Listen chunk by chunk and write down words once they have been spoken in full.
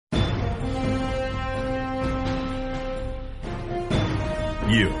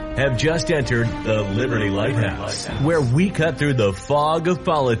You have just entered the Liberty Lighthouse, where we cut through the fog of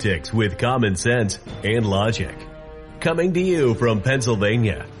politics with common sense and logic. Coming to you from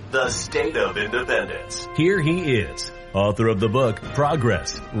Pennsylvania, the state of independence. Here he is, author of the book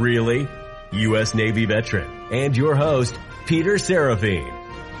Progress, Really? U.S. Navy veteran, and your host, Peter Serafine.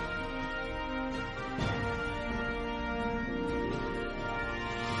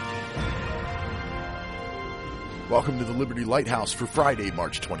 Welcome to the Liberty Lighthouse for Friday,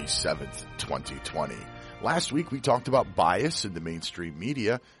 March 27th, 2020. Last week we talked about bias in the mainstream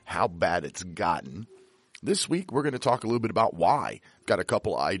media, how bad it's gotten. This week we're going to talk a little bit about why. I've got a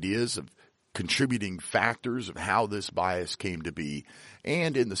couple ideas of contributing factors of how this bias came to be.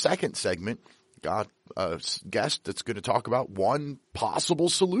 And in the second segment, got a guest that's going to talk about one possible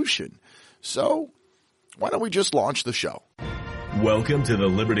solution. So why don't we just launch the show? Welcome to the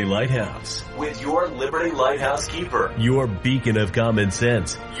Liberty Lighthouse with your Liberty Lighthouse keeper, your beacon of common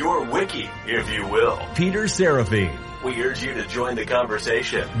sense, your wiki, if you will, Peter Serafine. We urge you to join the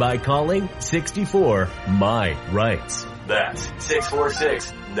conversation by calling 64-MY-RIGHTS. That's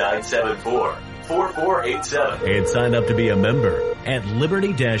 646-974-4487. And sign up to be a member at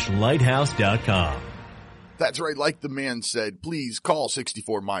liberty-lighthouse.com. That's right. Like the man said, please call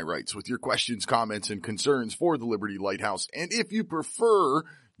 64-MY-RIGHTS with your questions, comments, and concerns for the Liberty Lighthouse. And if you prefer,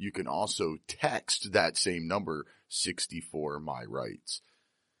 you can also text that same number, 64-MY-RIGHTS.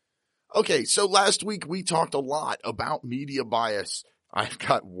 Okay, so last week we talked a lot about media bias. I've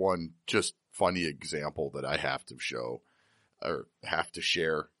got one just funny example that I have to show or have to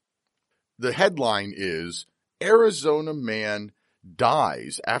share. The headline is, Arizona man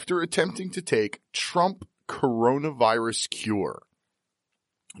dies after attempting to take Trump coronavirus cure.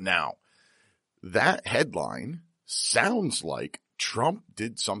 Now, that headline sounds like Trump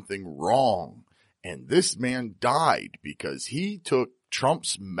did something wrong, and this man died because he took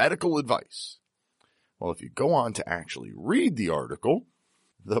Trump's medical advice. Well, if you go on to actually read the article,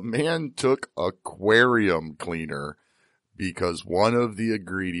 the man took aquarium cleaner because one of the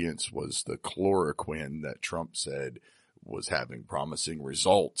ingredients was the chloroquine that Trump said was having promising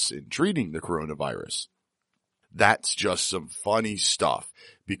results in treating the coronavirus. That's just some funny stuff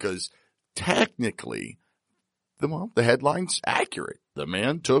because technically, the headline's accurate. The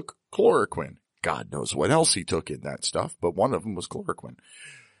man took chloroquine. God knows what else he took in that stuff, but one of them was chloroquine.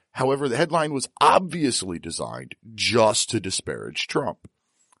 However, the headline was obviously designed just to disparage Trump.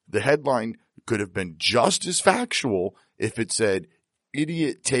 The headline could have been just as factual if it said,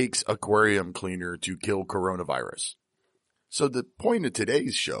 idiot takes aquarium cleaner to kill coronavirus. So the point of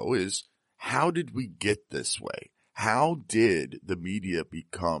today's show is, how did we get this way? How did the media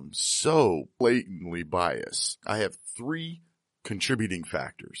become so blatantly biased? I have three contributing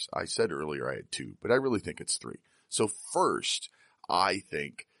factors. I said earlier I had two, but I really think it's three. So first, I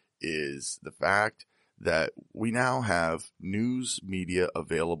think, is the fact that we now have news media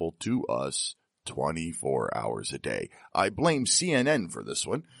available to us 24 hours a day. I blame CNN for this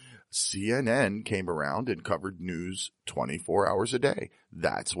one. CNN came around and covered news 24 hours a day.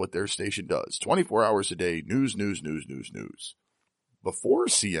 That's what their station does. 24 hours a day, news. Before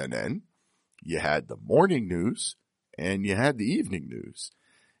CNN, you had the morning news and you had the evening news.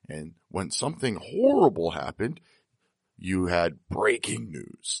 And when something horrible happened, you had breaking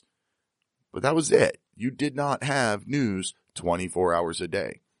news. But that was it. You did not have news 24 hours a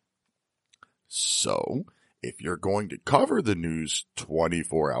day. So, if you're going to cover the news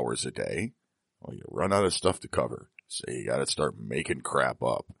 24 hours a day, well, you run out of stuff to cover. So you got to start making crap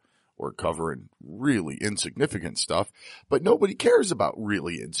up or covering really insignificant stuff. But nobody cares about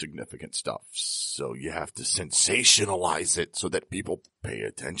really insignificant stuff. So you have to sensationalize it so that people pay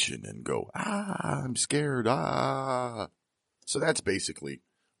attention and go, I'm scared, So that's basically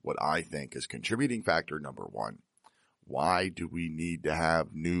what I think is contributing factor number one. Why do we need to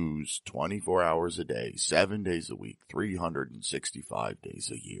have news 24 hours a day, 7 days a week, 365 days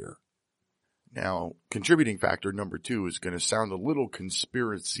a year? Now, contributing factor number two is going to sound a little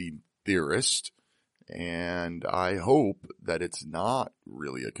conspiracy theorist, and I hope that it's not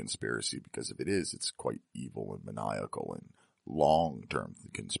really a conspiracy, because if it is, it's quite evil and maniacal and long-term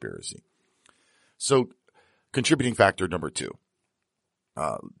conspiracy. So, contributing factor number two.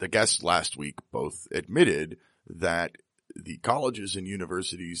 The guests last week both admitted that the colleges and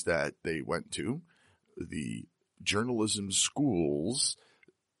universities that they went to, the journalism schools,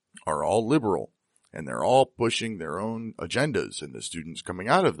 are all liberal, and they're all pushing their own agendas, and the students coming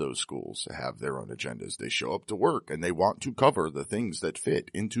out of those schools have their own agendas. They show up to work, and they want to cover the things that fit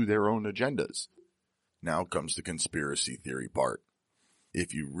into their own agendas. Now comes the conspiracy theory part.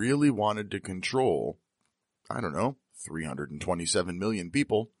 If you really wanted to control, I don't know, 327 million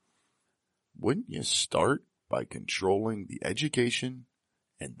people, wouldn't you start by controlling the education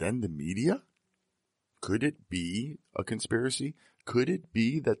and then the media? Could it be a conspiracy? Could it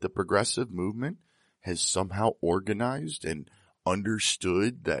be that the progressive movement has somehow organized and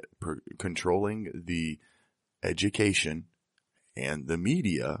understood that controlling the education and the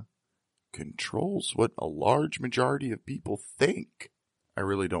media controls what a large majority of people think? I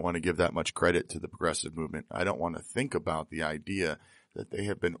really don't want to give that much credit to the progressive movement. I don't want to think about the idea that they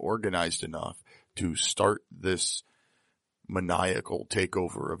have been organized enough to start this maniacal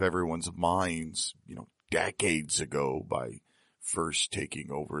takeover of everyone's minds, decades ago by first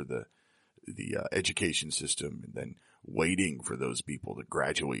taking over the education system and then waiting for those people to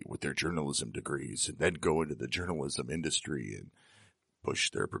graduate with their journalism degrees and then go into the journalism industry and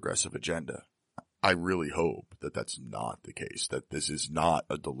push their progressive agenda. I really hope that that's not the case, that this is not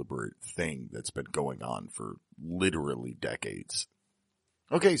a deliberate thing that's been going on for literally decades.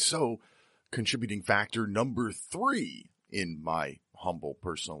 Okay, so contributing factor number 3, in my humble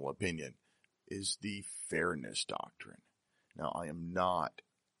personal opinion, is the fairness doctrine. Now, I am not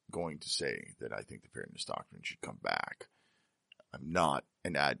going to say that I think the fairness doctrine should come back. I'm not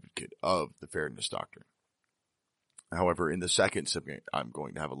an advocate of the fairness doctrine. However, in the second segment, I'm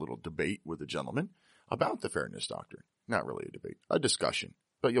going to have a little debate with a gentleman about the fairness doctrine. Not really a debate, a discussion,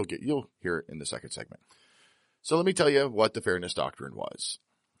 but you'll hear it in the second segment. So let me tell you what the fairness doctrine was.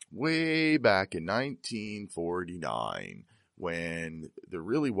 Way back in 1949, when there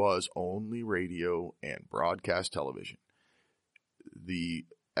really was only radio and broadcast television, the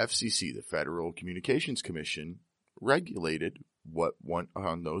FCC, the Federal Communications Commission, regulated what went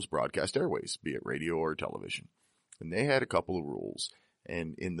on those broadcast airways, be it radio or television. And they had a couple of rules.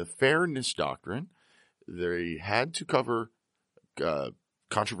 And in the fairness doctrine, they had to cover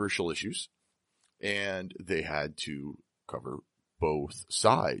controversial issues, and they had to cover both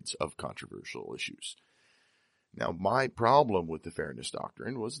sides of controversial issues. Now, my problem with the fairness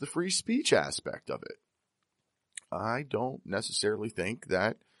doctrine was the free speech aspect of it. I don't necessarily think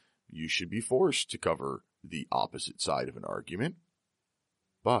that you should be forced to cover the opposite side of an argument,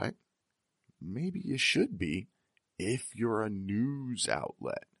 but maybe you should be if you're a news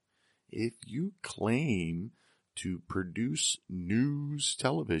outlet. If you claim to produce news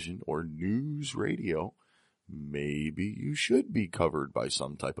television or news radio, maybe you should be covered by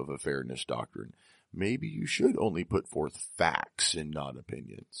some type of a fairness doctrine. Maybe you should only put forth facts and not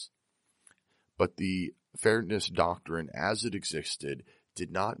opinions. But the fairness doctrine as it existed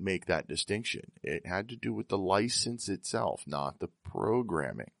did not make that distinction. It had to do with the license itself, not the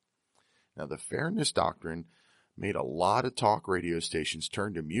programming. Now, the fairness doctrine made a lot of talk radio stations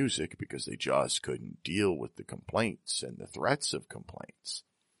turn to music because they just couldn't deal with the complaints and the threats of complaints.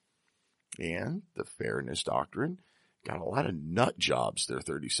 And the fairness doctrine got a lot of nut jobs their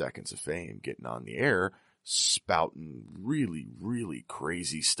 30 seconds of fame getting on the air, spouting really, really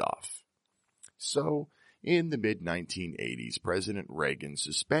crazy stuff. So, in the mid-1980s, President Reagan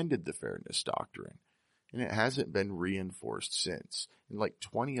suspended the fairness doctrine, and it hasn't been reinforced since. In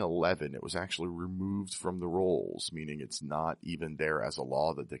 2011, it was actually removed from the rolls, meaning it's not even there as a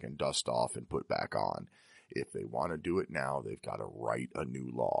law that they can dust off and put back on. If they want to do it now, they've got to write a new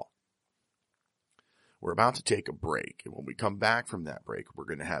law. We're about to take a break, and when we come back from that break, we're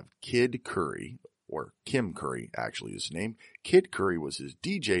going to have Kid Curry, or Kim Curry actually is his name. Kid Curry was his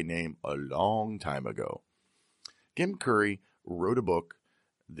DJ name a long time ago. Kim Curry wrote a book,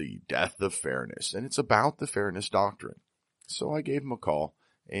 The Death of Fairness, and it's about the fairness doctrine. So I gave him a call,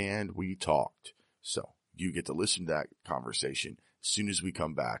 and we talked. So you get to listen to that conversation as soon as we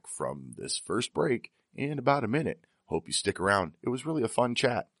come back from this first break in about a minute. Hope you stick around. It was really a fun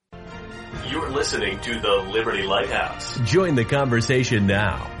chat. You're listening to the Liberty Lighthouse. Join the conversation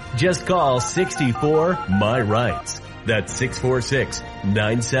now. Just call 64-MY-RIGHTS. That's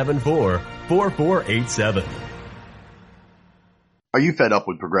 646-974-4487. Are you fed up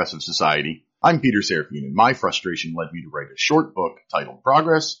with progressive society? I'm Peter Serafine, and my frustration led me to write a short book titled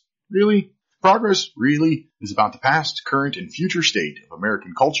Progress? Really? Progress, really, is about the past, current, and future state of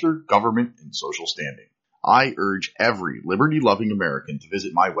American culture, government, and social standing. I urge every liberty-loving American to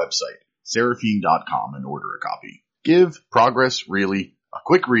visit my website, Serafine.com, and order a copy. Give Progress, Really a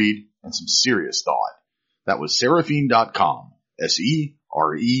quick read and some serious thought. That was Serafine.com,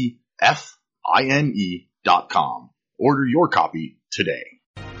 Serefine.com. Order your copy today.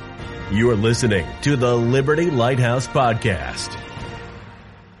 You're listening to the Liberty Lighthouse Podcast.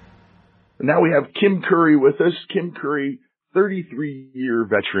 Now we have Kim Curry with us. Kim Curry, 33-year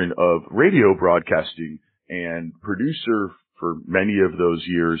veteran of radio broadcasting and producer for many of those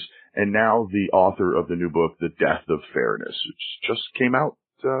years, and now the author of the new book, The Death of Fairness, which just came out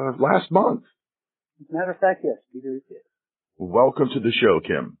last month. As a matter of fact, yes, Peter, it did. Welcome to the show,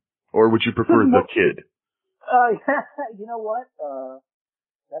 Kim. Or would you prefer the kid? You know what?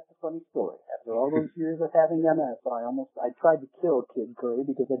 That's a funny story. After all those years of having MS, I tried to kill Kid Curry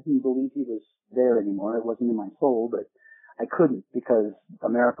because I didn't believe he was there anymore. It wasn't in my soul, but I couldn't because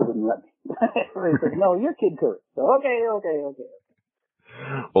America wouldn't let me. They said, no, you're Kid Curry. So, okay.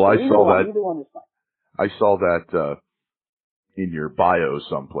 Well, I saw that. Either one is fine. I saw that in your bio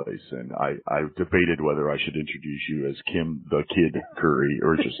someplace, and I debated whether I should introduce you as Kim the Kid Curry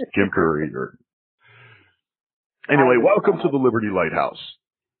or just Kim Curry. Or anyway, welcome to the Liberty Lighthouse.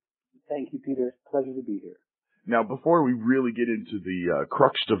 Thank you, Peter. It's a pleasure to be here. Now, before we really get into the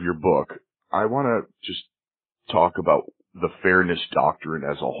crux of your book, I want to just talk about the fairness doctrine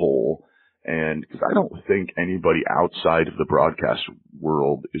as a whole. And because I don't think anybody outside of the broadcast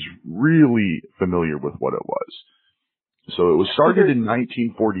world is really familiar with what it was. So it was started in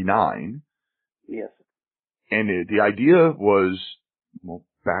 1949. Yes. And the idea was, well,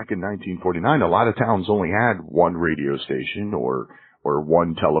 back in 1949, a lot of towns only had one radio station or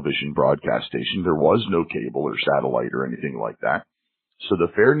one television broadcast station. There was no cable or satellite or anything like that. So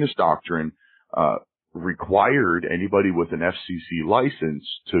the fairness doctrine required anybody with an FCC license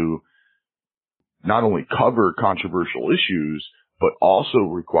to not only cover controversial issues, but also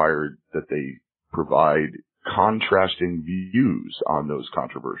required that they provide contrasting views on those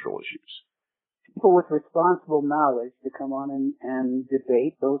controversial issues. People with responsible knowledge to come on and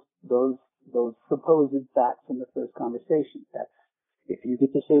debate those supposed facts in the first conversation. That's, if you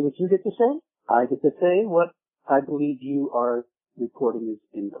get to say what you get to say, I get to say what I believe you are reporting is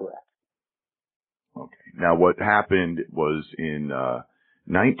incorrect. Okay. Now, what happened was in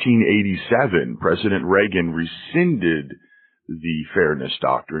 1987, President Reagan rescinded the fairness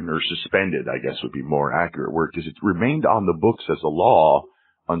doctrine, or suspended, I guess would be more accurate word, because it remained on the books as a law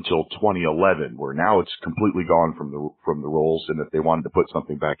until 2011, where now it's completely gone from the rolls, and if they wanted to put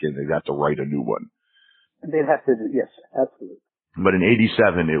something back in, they'd have to write a new one. They'd have to, yes, absolutely. But in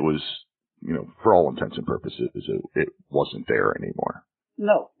 87, it was, for all intents and purposes, it wasn't there anymore.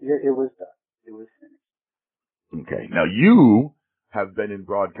 No, it was done. It was finished. Okay. Now, you have been in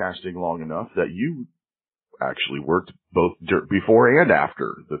broadcasting long enough that you actually worked both before and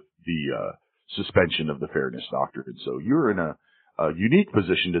after the suspension of the fairness doctrine. So you're in a unique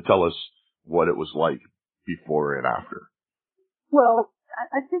position to tell us what it was like before and after. Well,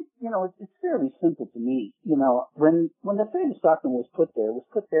 I think, it's fairly simple to me. When the fairness doctrine was put there, it was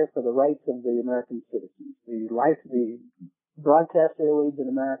put there for the rights of the American citizens. The broadcast airwaves in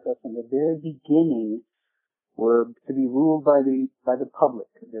America from the very beginning were to be ruled by the public.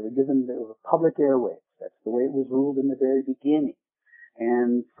 They were public airwaves. That's the way it was ruled in the very beginning.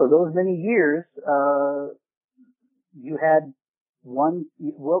 And for those many years, you had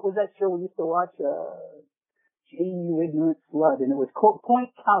what was that show we used to watch? Jane, You Ignorant Slut, and it was point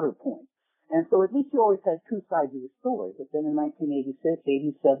counterpoint. And so at least you always had two sides of the story. But then in 1986,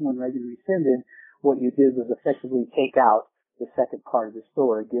 87, when Reagan rescinded, what you did was effectively take out the second part of the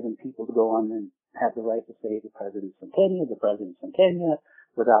story, giving people to go on and have the right to say the president's from Kenya,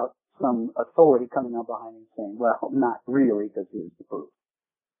 without some authority coming up behind him saying, well, not really, because here's the proof.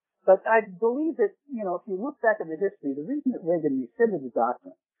 But I believe that, if you look back at the history, the reason that Reagan rescinded the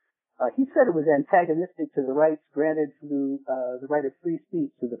doctrine, he said it was antagonistic to the rights granted through the right of free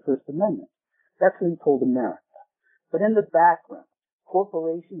speech through the First Amendment. That's what he told America. But in the background,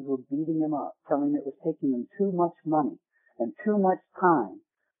 corporations were beating him up, telling him it was taking them too much money and too much time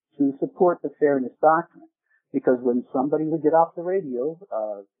to support the fairness doctrine. Because when somebody would get off the radio,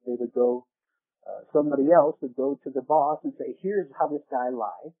 they would go, somebody else would go to the boss and say, here's how this guy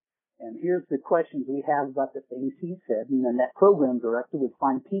lied, and here's the questions we have about the things he said, and then that program director would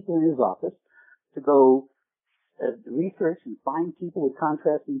find people in his office to go research and find people with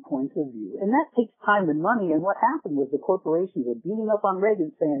contrasting points of view. And that takes time and money, and what happened was the corporations were beating up on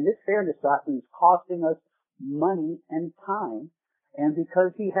Reagan saying, this fairness doctrine is costing us money and time, and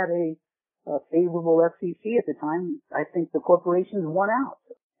because he had a favorable FCC at the time, I think the corporations won out.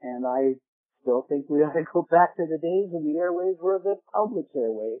 And I still think we ought to go back to the days when the airwaves were the public's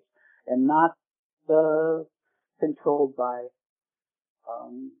airwaves and not controlled by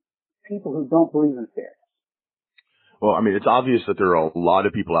people who don't believe in fairness. Well, I mean, it's obvious that there are a lot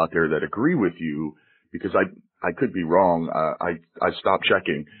of people out there that agree with you, because I could be wrong. I stopped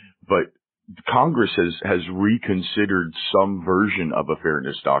checking, but Congress has reconsidered some version of a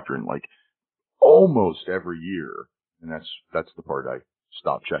fairness doctrine, like almost every year. And that's the part I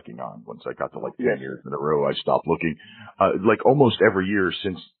stopped checking on. Once I got to like 10 years in a row, I stopped looking. Like almost every year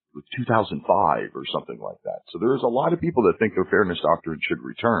since 2005 or something like that. So there's a lot of people that think the fairness doctrine should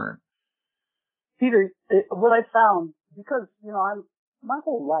return. Peter, what I found, because, my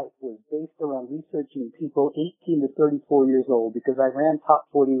whole life was based around researching people 18 to 34 years old because I ran top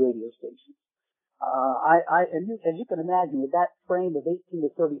 40 radio stations. As you can imagine, with that frame of 18 to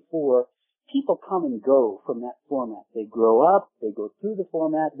 34, people come and go from that format. They grow up, they go through the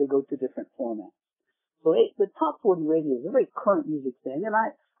format, they go to different formats. So the top 40 radio is a very current music thing, and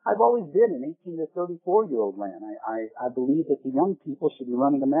I've always been an 18 to 34-year-old man. I believe that the young people should be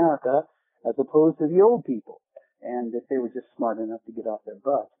running America as opposed to the old people, and if they were just smart enough to get off their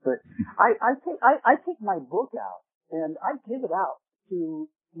butts. But I take my book out and I give it out to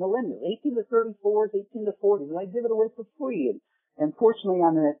millennials, 18 to 34s, 18 to 40s, and I give it away for free. And fortunately,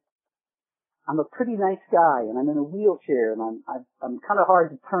 I'm a pretty nice guy, and I'm in a wheelchair, and I'm kind of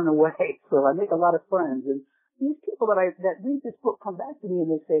hard to turn away, so I make a lot of friends. And these people that read this book come back to me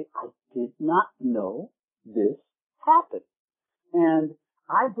and they say, I did not know this happened. And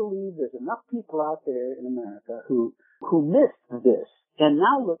I believe there's enough people out there in America who missed this and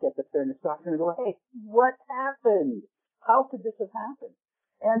now look at the fairness doctrine and go, hey, what happened? How could this have happened?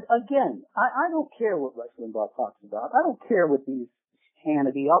 And again, I don't care what Rush Limbaugh talks about. I don't care what these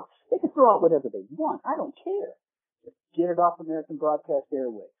Hannity, they can throw out whatever they want. I don't care. Just get it off American Broadcast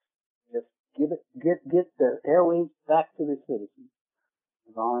Airways. Just get the airwaves back to the citizens.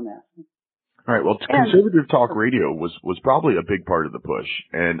 That's all I'm asking. All right. Well, conservative talk radio was probably a big part of the push.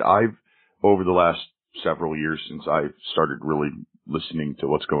 And I've, over the last several years since I started really listening to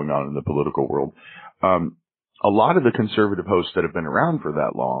what's going on in the political world, a lot of the conservative hosts that have been around for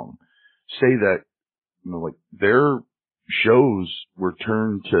that long say that, like their shows were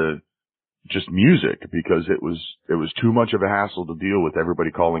turned to just music because it was too much of a hassle to deal with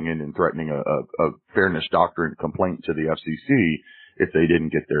everybody calling in and threatening a fairness doctrine complaint to the FCC if they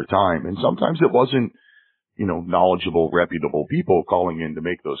didn't get their time. And sometimes it wasn't, knowledgeable, reputable people calling in to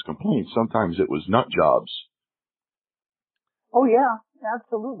make those complaints. Sometimes it was nut jobs. Oh yeah,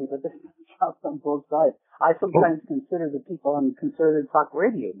 absolutely. But there's nut jobs on both sides. I sometimes consider the people on conservative talk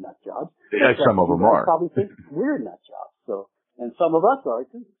radio nut jobs. Yeah, some of them are. Probably think we're nut jobs. So, and some of us are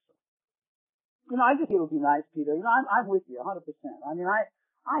too. I just think it would be nice, Peter. I'm with you 100%. I mean,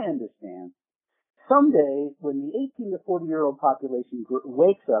 I understand. Someday, when the 18 to 40-year-old population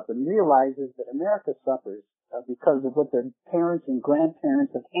wakes up and realizes that America suffers because of what their parents and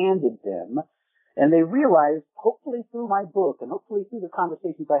grandparents have handed them, and they realize, hopefully through my book and hopefully through the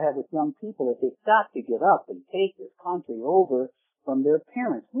conversations I have with young people, that they've got to get up and take this country over from their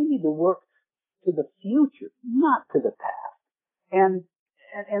parents. We need to work to the future, not to the past. And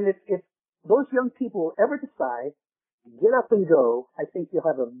if those young people ever decide to get up and go, I think you'll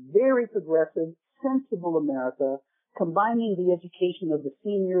have a very progressive, sensible America, combining the education of the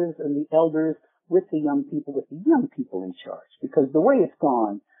seniors and the elders with the young people in charge. Because the way it's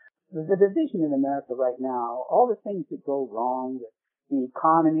gone, the division in America right now, all the things that go wrong, the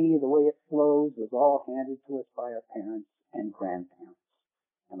economy, the way it flows, was all handed to us by our parents and grandparents.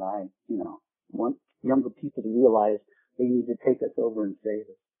 And I, want younger people to realize they need to take us over and save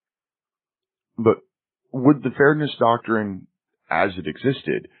us. But would the fairness doctrine, as it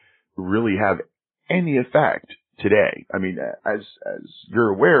existed, really have any effect today? I mean, as you're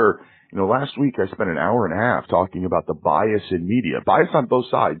aware, last week I spent an hour and a half talking about the bias in media. Bias on both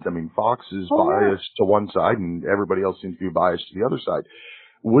sides. I mean, Fox is biased to one side and everybody else seems to be biased to the other side.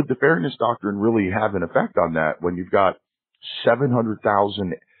 Would the fairness doctrine really have an effect on that when you've got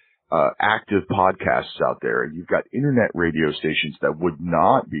 700,000 active podcasts out there and you've got internet radio stations that would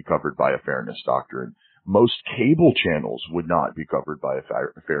not be covered by a fairness doctrine? Most cable channels would not be covered by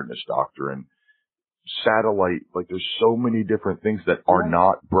a fairness doctrine. Satellite, there's so many different things that are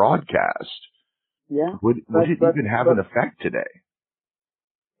not broadcast. Yeah. Would it even have an effect today?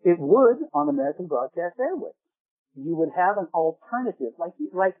 It would on American Broadcast Airways. You would have an alternative, like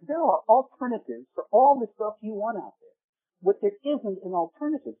there are alternatives for all the stuff you want out there. What there isn't an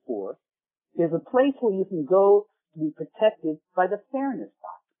alternative for is a place where you can go to be protected by the fairness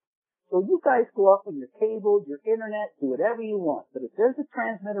doctrine. So you guys go off on your cable, your internet, do whatever you want. But if there's a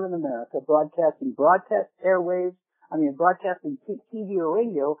transmitter in America broadcasting broadcast airwaves, broadcasting TV or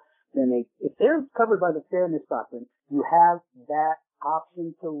radio, then if they're covered by the fairness doctrine, you have that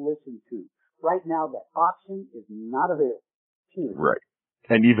option to listen to. Right now, that option is not available. Period. Right.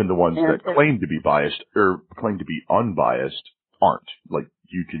 And even the ones that claim to be biased or claim to be unbiased aren't.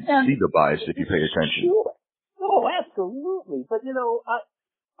 You can see the bias if you pay attention. Sure. Oh, absolutely. But,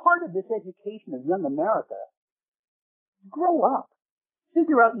 part of this education of young America, grow up.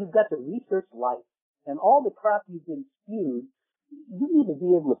 Figure out you've got to research life and all the crap you've been spewed you need to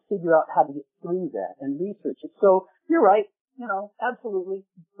be able to figure out how to get through that and research it. So you're right, absolutely.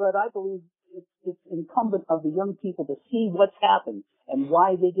 But I believe it's incumbent of the young people to see what's happened and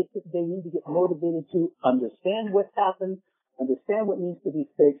why they need to get motivated to understand what's happened, understand what needs to be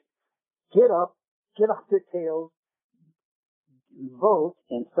fixed, get off their tails, vote,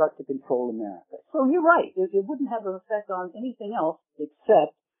 and start to control America. So you're right. It wouldn't have an effect on anything else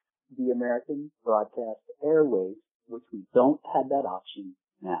except the American broadcast airways, which we don't have that option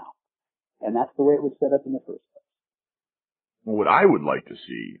now. And that's the way it was set up in the first place. Well, what I would like to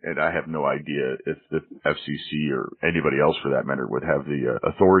see, and I have no idea if the FCC or anybody else for that matter would have the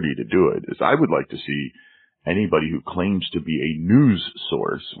authority to do it, is I would like to see anybody who claims to be a news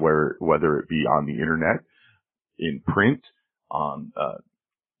source, whether it be on the internet, in print, on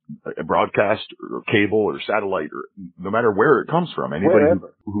a broadcast or cable or satellite, or no matter where it comes from, anybody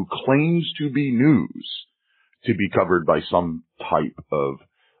who claims to be news to be covered by some type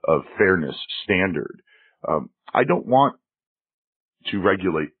of fairness standard. I don't want to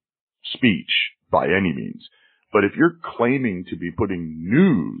regulate speech by any means, but if you're claiming to be putting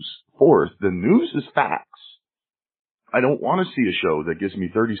news forth, then news is facts. I don't want to see a show that gives me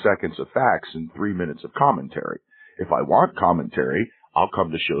 30 seconds of facts and 3 minutes of commentary. If I want commentary, I'll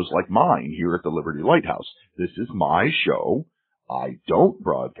come to shows like mine here at the Liberty Lighthouse. This is my show. I don't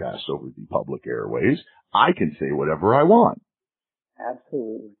broadcast over the public airways. I can say whatever I want.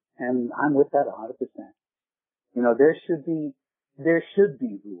 Absolutely. And I'm with that 100%. There should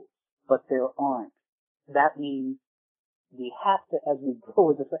be rules, but there aren't. That means we have to, as we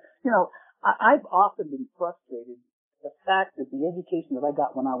grow as I've often been frustrated the fact that the education that I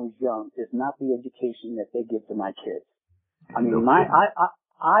got when I was young is not the education that they give to my kids. I mean,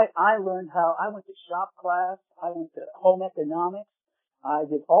 I learned how, I went to shop class, I went to home economics, I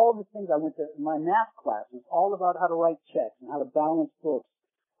did all the things, I went to my math class, it was all about how to write checks and how to balance books.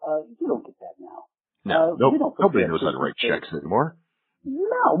 You don't get that now. No, nobody knows how to write checks anymore.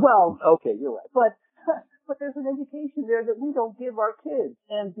 No, well, okay, you're right. But there's an education there that we don't give our kids.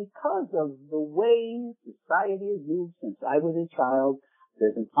 And because of the way society has moved since I was a child,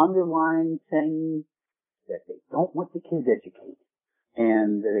 there's an underlying thing that they don't want the kids educated.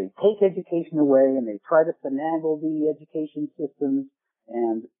 And they take education away and they try to finagle the education systems.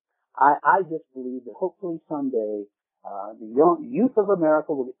 And I just believe that hopefully someday the young youth of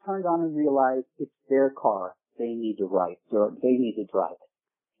America will get turned on and realize it's their car. They need to write, or they need to drive it.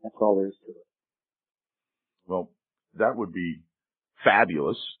 That's all there is to it. Well, that would be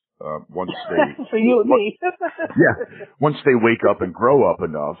fabulous once they for you and me. Yeah, once they wake up and grow up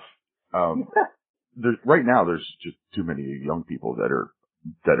enough. Right now, there's just too many young people that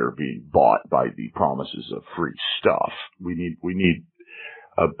are being bought by the promises of free stuff. We need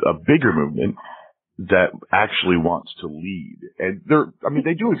a bigger movement that actually wants to lead. And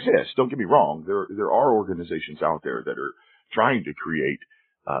they do exist. Don't get me wrong. There are organizations out there that are trying to create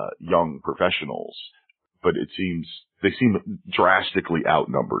young professionals, but they seem drastically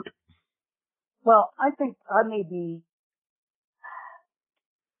outnumbered. Well, I think I may be,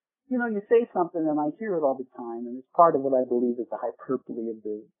 you say something and I hear it all the time, and it's part of what I believe is the hyperbole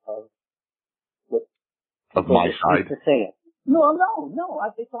of my side to say it. No,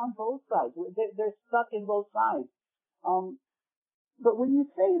 it's on both sides. They're stuck in both sides. But when you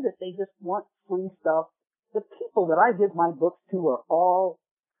say that they just want free stuff, the people that I give my books to are all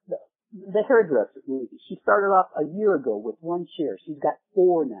the hairdresser. She started off a year ago with one chair. She's got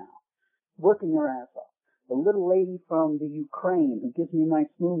 4 now, working her ass off. The little lady from the Ukraine who gives me my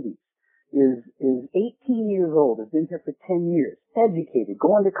smoothies is 18 years old, has been here for 10 years, educated,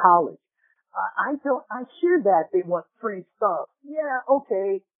 going to college. I hear that they want free stuff. Yeah,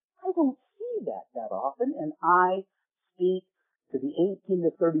 okay. I don't see that often, and I speak to the 18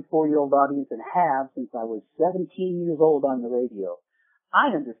 to 34-year-old audience and have since I was 17 years old on the radio.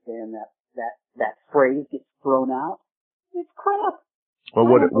 I understand that phrase gets thrown out. It's crap. Well,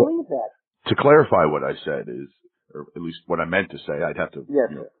 I don't believe that. To clarify what I said is, or at least what I meant to say, I'd have to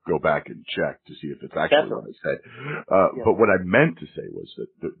go back and check to see if it's actually what I said. But what I meant to say was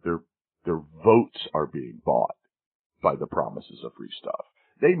that their votes are being bought by the promises of free stuff.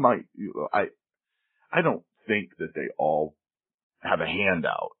 They might, I don't think that they all have a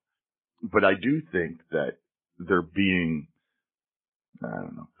handout, but I do think that they're being, I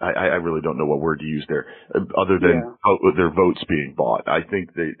don't know, I really don't know what word to use there, other than their votes being bought. I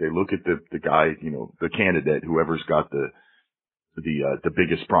think they look at the guy, the candidate, whoever's got the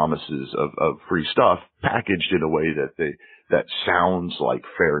biggest promises of free stuff packaged in a way that sounds like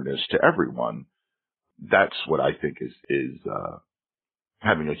fairness to everyone. That's what I think is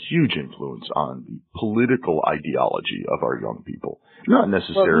having a huge influence on the political ideology of our young people. Not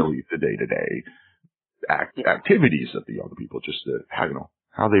necessarily the day-to-day activities of the young people, just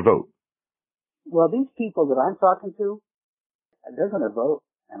how they vote. Well, these people that I'm talking to, they're going to vote,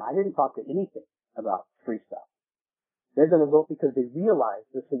 and I didn't talk to anything about free stuff. They're going to vote because they realize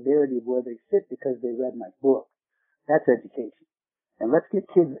the severity of where they sit because they read my book. That's education. And let's get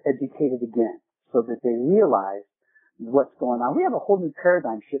kids educated again so that they realize what's going on. We have a whole new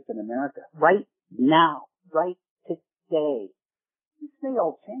paradigm shift in America right now, right today. This may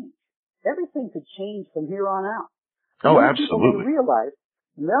all change. Everything could change from here on out. Oh, absolutely.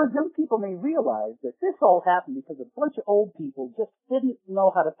 Young people may realize that this all happened because a bunch of old people just didn't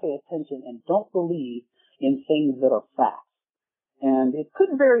know how to pay attention and don't believe in things that are facts. And it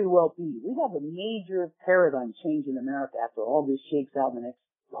could very well be. We have a major paradigm change in America after all this shakes out in the next,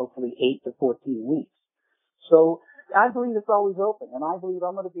 hopefully, 8 to 14 weeks. So I believe it's always open, and I believe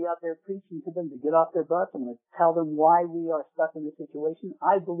I'm going to be out there preaching to them to get off their butts. I'm going to tell them why we are stuck in this situation.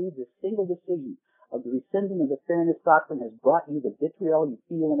 I believe the single decision of the rescinding of the fairness doctrine has brought you the vitriol you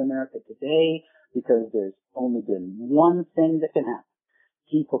feel in America today because there's only been one thing that can happen.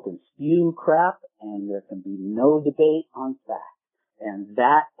 People can spew crap, and there can be no debate on facts. And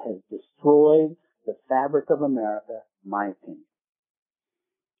that has destroyed the fabric of America, in my opinion.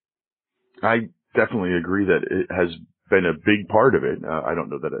 I definitely agree that it has been a big part of it. I don't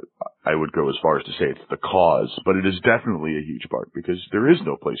know that I would go as far as to say it's the cause, but it is definitely a huge part because there is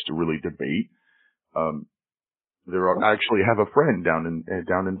no place to really debate. I actually have a friend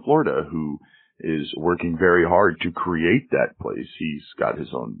down in Florida who is working very hard to create that place. He's got his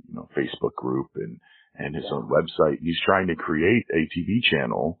own, Facebook group and his own website. He's trying to create a TV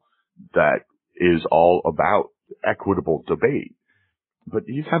channel that is all about equitable debate. But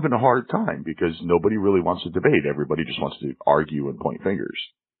he's having a hard time because nobody really wants to debate. Everybody just wants to argue and point fingers.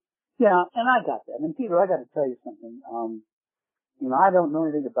 Yeah, and I got that. And Peter, I got to tell you something. I don't know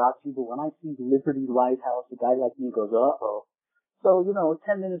anything about you, but when I see Liberty Lighthouse, a guy like me goes, uh-oh. So,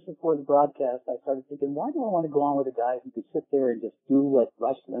 10 minutes before the broadcast, I started thinking, why do I want to go on with a guy who could sit there and just do what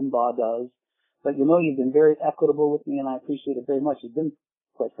Rush Limbaugh does? But, you've been very equitable with me, and I appreciate it very much. It's been,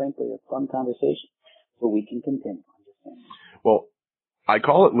 quite frankly, a fun conversation. So we can continue. I'm just saying. Well, I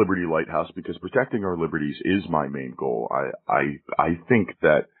call it Liberty Lighthouse because protecting our liberties is my main goal. I think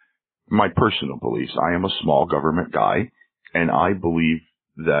that my personal beliefs, I am a small government guy, and I believe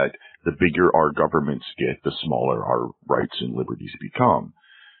that the bigger our governments get, the smaller our rights and liberties become.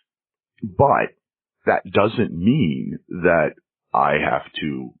 But that doesn't mean that I have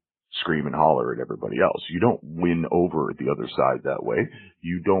to scream and holler at everybody else. You don't win over the other side that way.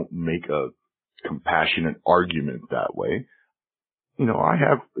 You don't make a compassionate argument that way.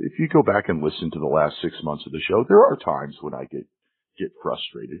 If you go back and listen to the last 6 months of the show, there are times when I get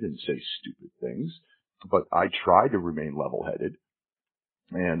frustrated and say stupid things, but I try to remain level-headed,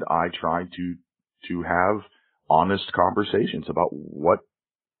 and I try to have honest conversations about what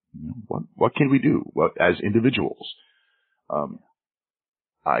can we do as individuals.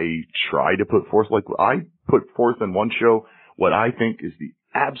 I try to put forth, I put forth in one show what I think is the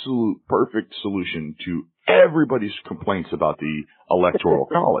absolute perfect solution to everybody's complaints about the Electoral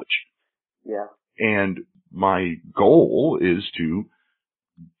College. Yeah. And my goal is to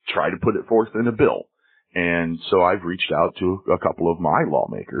try to put it forth in a bill. And so I've reached out to a couple of my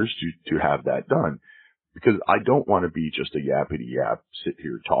lawmakers to have that done. Because I don't want to be just a yappity yap, sit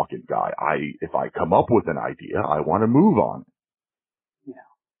here talking guy. If I come up with an idea, I want to move on.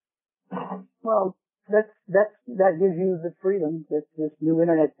 Yeah. Well, that gives you the freedom, this new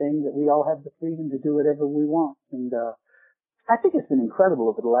internet thing that we all have the freedom to do whatever we want. And, I think it's been incredible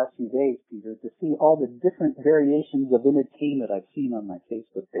over the last few days, Peter, to see all the different variations of entertainment I've seen on my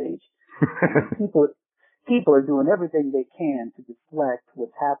Facebook page. People are doing everything they can to deflect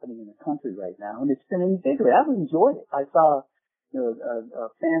what's happening in the country right now, and it's been invigorating. I've enjoyed it. I saw, a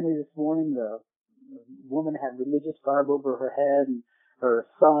family this morning. The woman had religious garb over her head, and her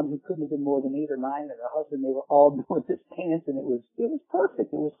son, who couldn't have been more than 8 or 9, and her husband, they were all doing this dance, and it was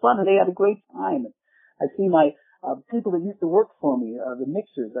perfect. It was fun, and they had a great time. And I see my people that used to work for me, the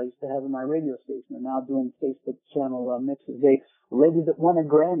mixers I used to have in my radio station, are now doing Facebook channel mixers. A lady that won a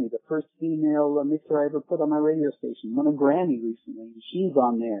Grammy, the first female mixer I ever put on my radio station, won a Grammy recently, and she's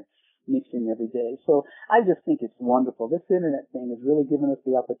on there mixing every day. So I just think it's wonderful. This internet thing has really given us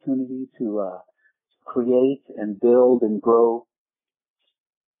the opportunity to create and build and grow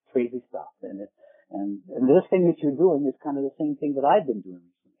crazy stuff. And this thing that you're doing is kind of the same thing that I've been doing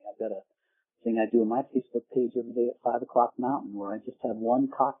recently. I've got a thing I do on my Facebook page every day at 5 o'clock Mountain, where I just have one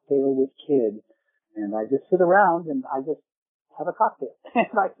cocktail with kids, and I just sit around and I just have a cocktail.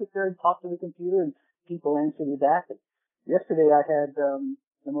 And I sit there and talk to the computer and people answer me back. And yesterday I had,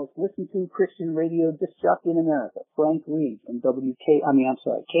 the most listened to Christian radio disc jockey in America, Frank Reed from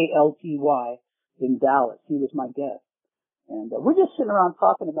KLTY in Dallas. He was my guest. And we're just sitting around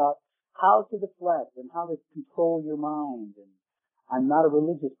talking about how to deflect and how to control your mind. And I'm not a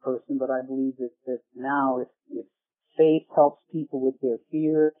religious person, but I believe that now if faith helps people with their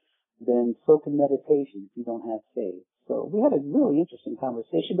fear, then so can meditation if you don't have faith. So we had a really interesting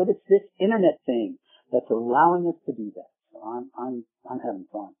conversation, but it's this internet thing that's allowing us to do that. So I'm having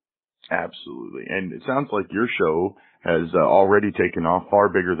fun. Absolutely. And it sounds like your show has already taken off far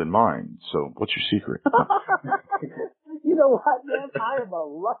bigger than mine. So what's your secret? You know what, man? I am a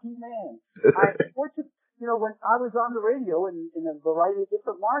lucky man. I'm fortunate. You know, when I was on the radio in a variety of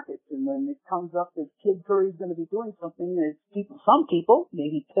different markets, and when it comes up that Kid Curry's going to be doing something, some people,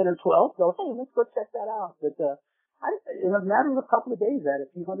 maybe 10 or 12, go, hey, let's go check that out. But in a matter of a couple of days, I had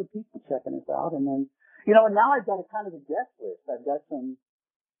a few hundred people checking us out. And then, you know, and now I've got a kind of a guest list. I've got some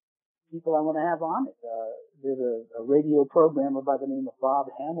people I want to have on it. There's a radio programmer by the name of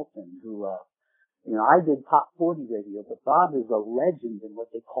Bob Hamilton who, you know, I did top 40 radio, but Bob is a legend in what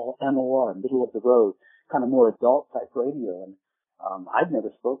they call MOR, middle of the road, kind of more adult type radio. And I've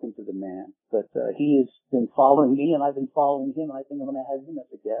never spoken to the man, but he has been following me and I've been following him, and I think I'm going to have him as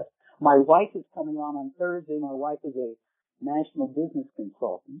a guest. My wife is coming on Thursday. My wife is a national business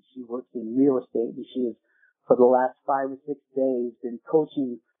consultant. She works in real estate, and she has, for the last 5 or 6 days, been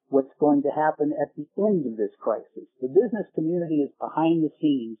coaching what's going to happen at the end of this crisis. The business community is behind the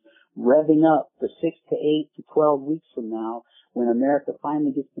scenes, revving up for 6 to 8 to 12 weeks from now, when America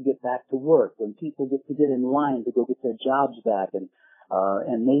finally gets to get back to work, when people get to get in line to go get their jobs back and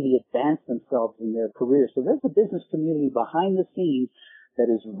maybe advance themselves in their careers. So there's a business community behind the scenes that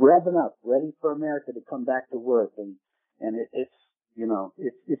is revving up, ready for America to come back to work. And it's, you know,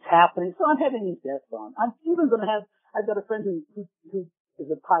 it's happening. So I'm having these guests on. I'm even going to I've got a friend who is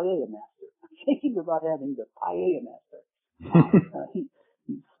a paella master. I'm thinking about having the paella master. He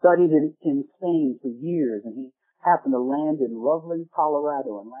studied in Spain for years, and he happened to land in Loveland,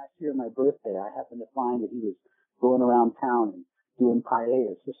 Colorado. And last year, my birthday, I happened to find that he was going around town and doing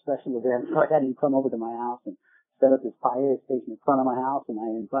paellas for special events. So I had him come over to my house and set up this paella station in front of my house, and I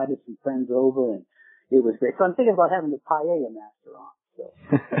invited some friends over, and it was great. So I'm thinking about having the paella master on. So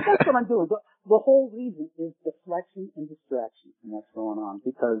that's what I'm doing. The whole reason is deflection and distraction from what's going on,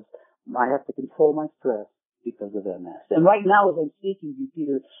 because I have to control my stress because of MS. And right now, as I'm speaking to you,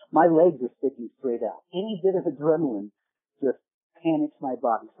 Peter, my legs are sticking straight out. Any bit of adrenaline just panics my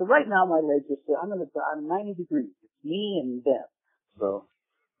body. So right now, my legs are still, I'm 90 degrees. It's me and them. So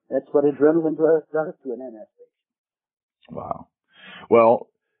that's what adrenaline does to an MS patient. Wow. Well,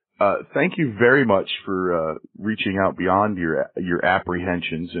 thank you very much for reaching out beyond your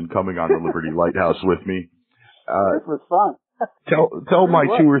apprehensions and coming on the Liberty Lighthouse with me. This was fun. Tell my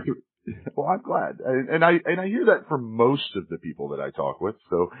 2 or 3. Well, I'm glad, and I hear that from most of the people that I talk with.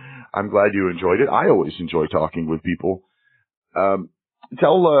 So I'm glad you enjoyed it. I always enjoy talking with people. Tell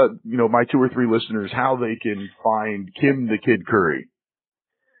my 2 or 3 listeners how they can find Kim the Kid Curry.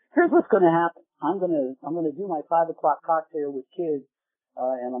 Here's what's going to happen. I'm going to do my 5 o'clock cocktail with kids,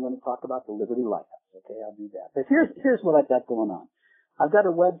 and I'm going to talk about the Liberty Lighthouse. Okay, I'll do that. But here's what I've got going on. I've got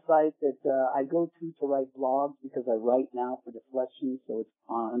a website that I go to write blogs, because I write now for Deflection. So it's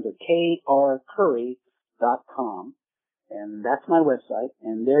under krcurry.com, and that's my website.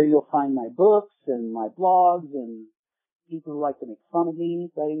 And there you'll find my books and my blogs and people who like to make fun of me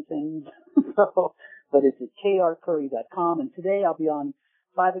writing things. But it's at krcurry.com. And today I'll be on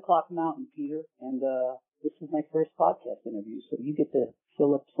 5 o'clock Mountain, Peter, and this is my first podcast interview, so you get to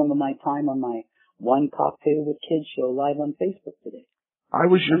fill up some of my time on my One Cocktail with Kids show live on Facebook today. I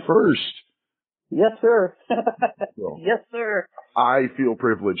was your first. Yes, sir. Well, yes, sir. I feel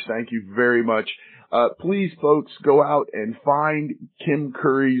privileged. Thank you very much. Please, folks, go out and find Kim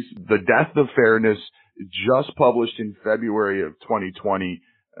Curry's The Death of Fairness, just published in February of 2020.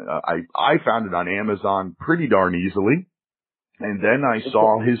 I found it on Amazon pretty darn easily. And then I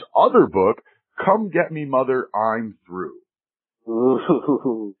saw his other book, Come Get Me Mother, I'm Through.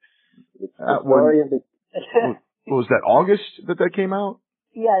 Ooh. It's the story of the... Was that August that came out?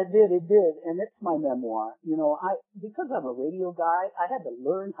 Yeah, it did. And it's my memoir. You know, because I'm a radio guy, I had to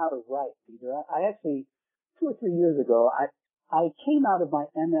learn how to write, Peter. I actually, 2 or 3 years ago, I came out of my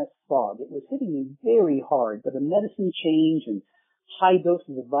MS fog. It was hitting me very hard, but a medicine change and high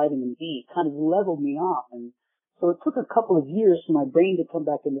doses of vitamin D kind of leveled me off. And so it took a couple of years for my brain to come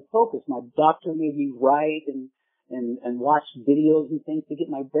back into focus. My doctor made me write and watch videos and things to get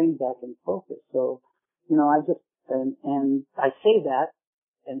my brain back in focus. So, you know, And I say that,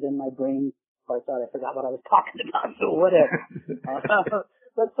 and then my brain starts out, I forgot what I was talking about, so whatever.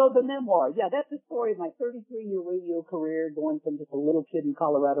 But so the memoir, yeah, that's the story of my 33-year radio career, going from just a little kid in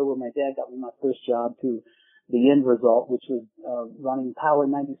Colorado where my dad got me my first job to the end result, which was running Power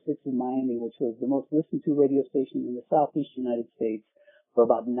 96 in Miami, which was the most listened to radio station in the Southeast United States for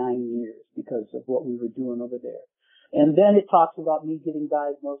about 9 years because of what we were doing over there. And then it talks about me getting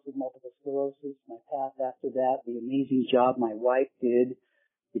diagnosed with multiple sclerosis, my path after that, the amazing job my wife did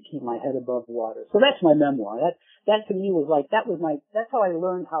to keep my head above water. So that's my memoir. That to me was like, that's how I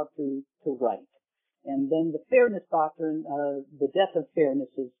learned how to write. And then the fairness doctrine, the death of fairness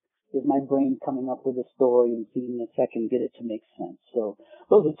is my brain coming up with a story and seeing if I can get it to make sense. So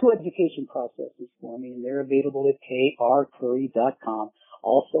those are two education processes for me, and they're available at krcurry.com,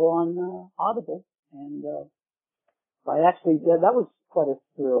 also on Audible. And I actually, that was quite a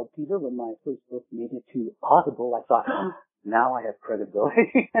thrill, Peter, when my first book made it to Audible. I thought, now I have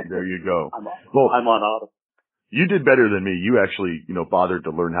credibility. There you go. I'm on Audible. You did better than me. You actually, bothered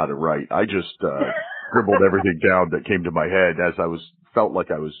to learn how to write. I just scribbled everything down that came to my head as I felt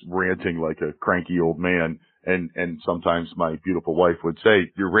like I was ranting like a cranky old man. And sometimes my beautiful wife would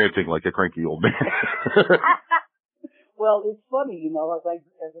say, "You're ranting like a cranky old man." Well, it's funny,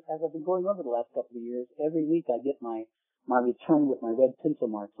 as I've been going over the last couple of years, every week I get my return with my red pencil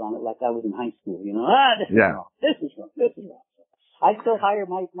marks on it like I was in high school, this is wrong, this is wrong, this is wrong. I still hire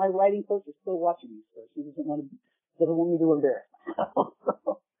my writing coach is still watching me, so she doesn't want me to embarrass myself.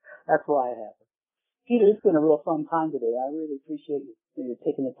 So that's why I have her. Peter, it's been a real fun time today. I really appreciate you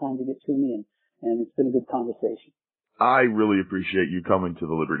taking the time to get to me, and it's been a good conversation. I really appreciate you coming to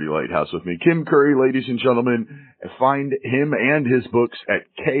the Liberty Lighthouse with me. Kim Curry, ladies and gentlemen, find him and his books at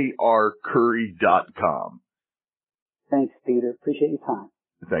krcurry.com. Thanks, Peter. Appreciate your time.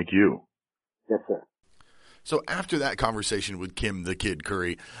 Thank you. Yes, sir. So after that conversation with Kim the Kid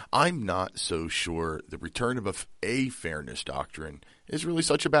Curry, I'm not so sure the return of a fairness doctrine is really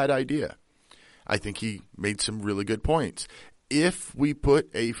such a bad idea. I think he made some really good points. If we put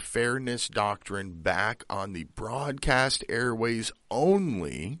a fairness doctrine back on the broadcast airways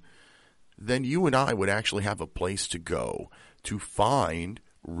only, then you and I would actually have a place to go to find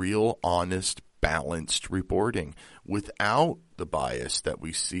real, honest, balanced reporting without the bias that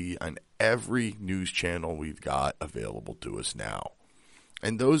we see on every news channel we've got available to us now.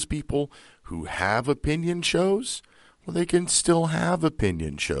 And those people who have opinion shows, well, they can still have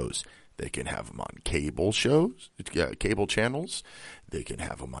opinion shows. They can have them on cable shows, cable channels. They can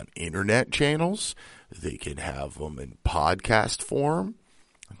have them on internet channels. They can have them in podcast form.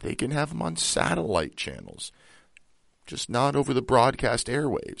 They can have them on satellite channels, just not over the broadcast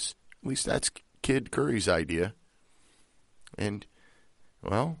airwaves. At least that's Kid Curry's idea. And,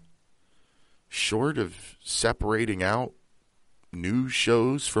 well, short of separating out news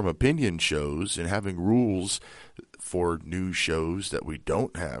shows from opinion shows and having rules for news shows that we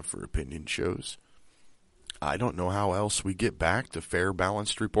don't have for opinion shows, I don't know how else we get back to fair,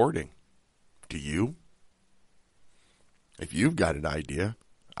 balanced reporting. Do you? If you've got an idea,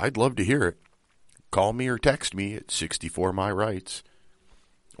 I'd love to hear it. Call me or text me at 64MyRights.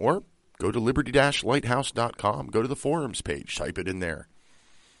 Or go to liberty-lighthouse.com. Go to the forums page. Type it in there.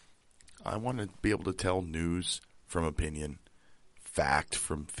 I want to be able to tell news from opinion, fact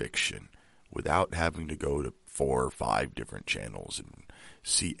from fiction, without having to go to 4 or 5 different channels and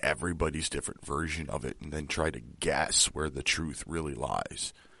see everybody's different version of it and then try to guess where the truth really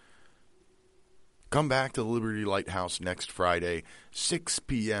lies. Come back to the Liberty Lighthouse next Friday, 6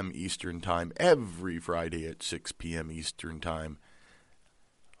 p.m. Eastern Time, every Friday at 6 p.m. Eastern Time.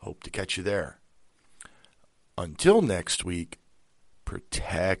 Hope to catch you there. Until next week,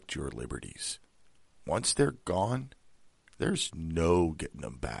 protect your liberties. Once they're gone, there's no getting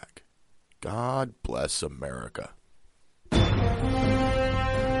them back. God bless America.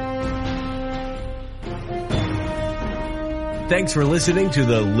 Thanks for listening to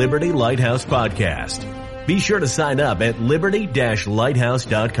the Liberty Lighthouse Podcast. Be sure to sign up at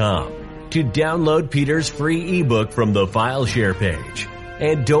liberty-lighthouse.com to download Peter's free ebook from the file share page.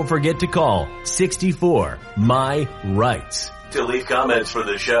 And don't forget to call 64-MY-RIGHTS to leave comments for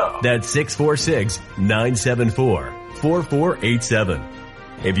the show. That's 646-974-4487.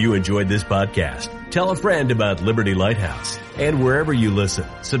 If you enjoyed this podcast, tell a friend about Liberty Lighthouse. And wherever you listen,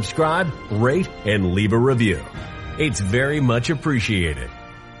 subscribe, rate, and leave a review. It's very much appreciated.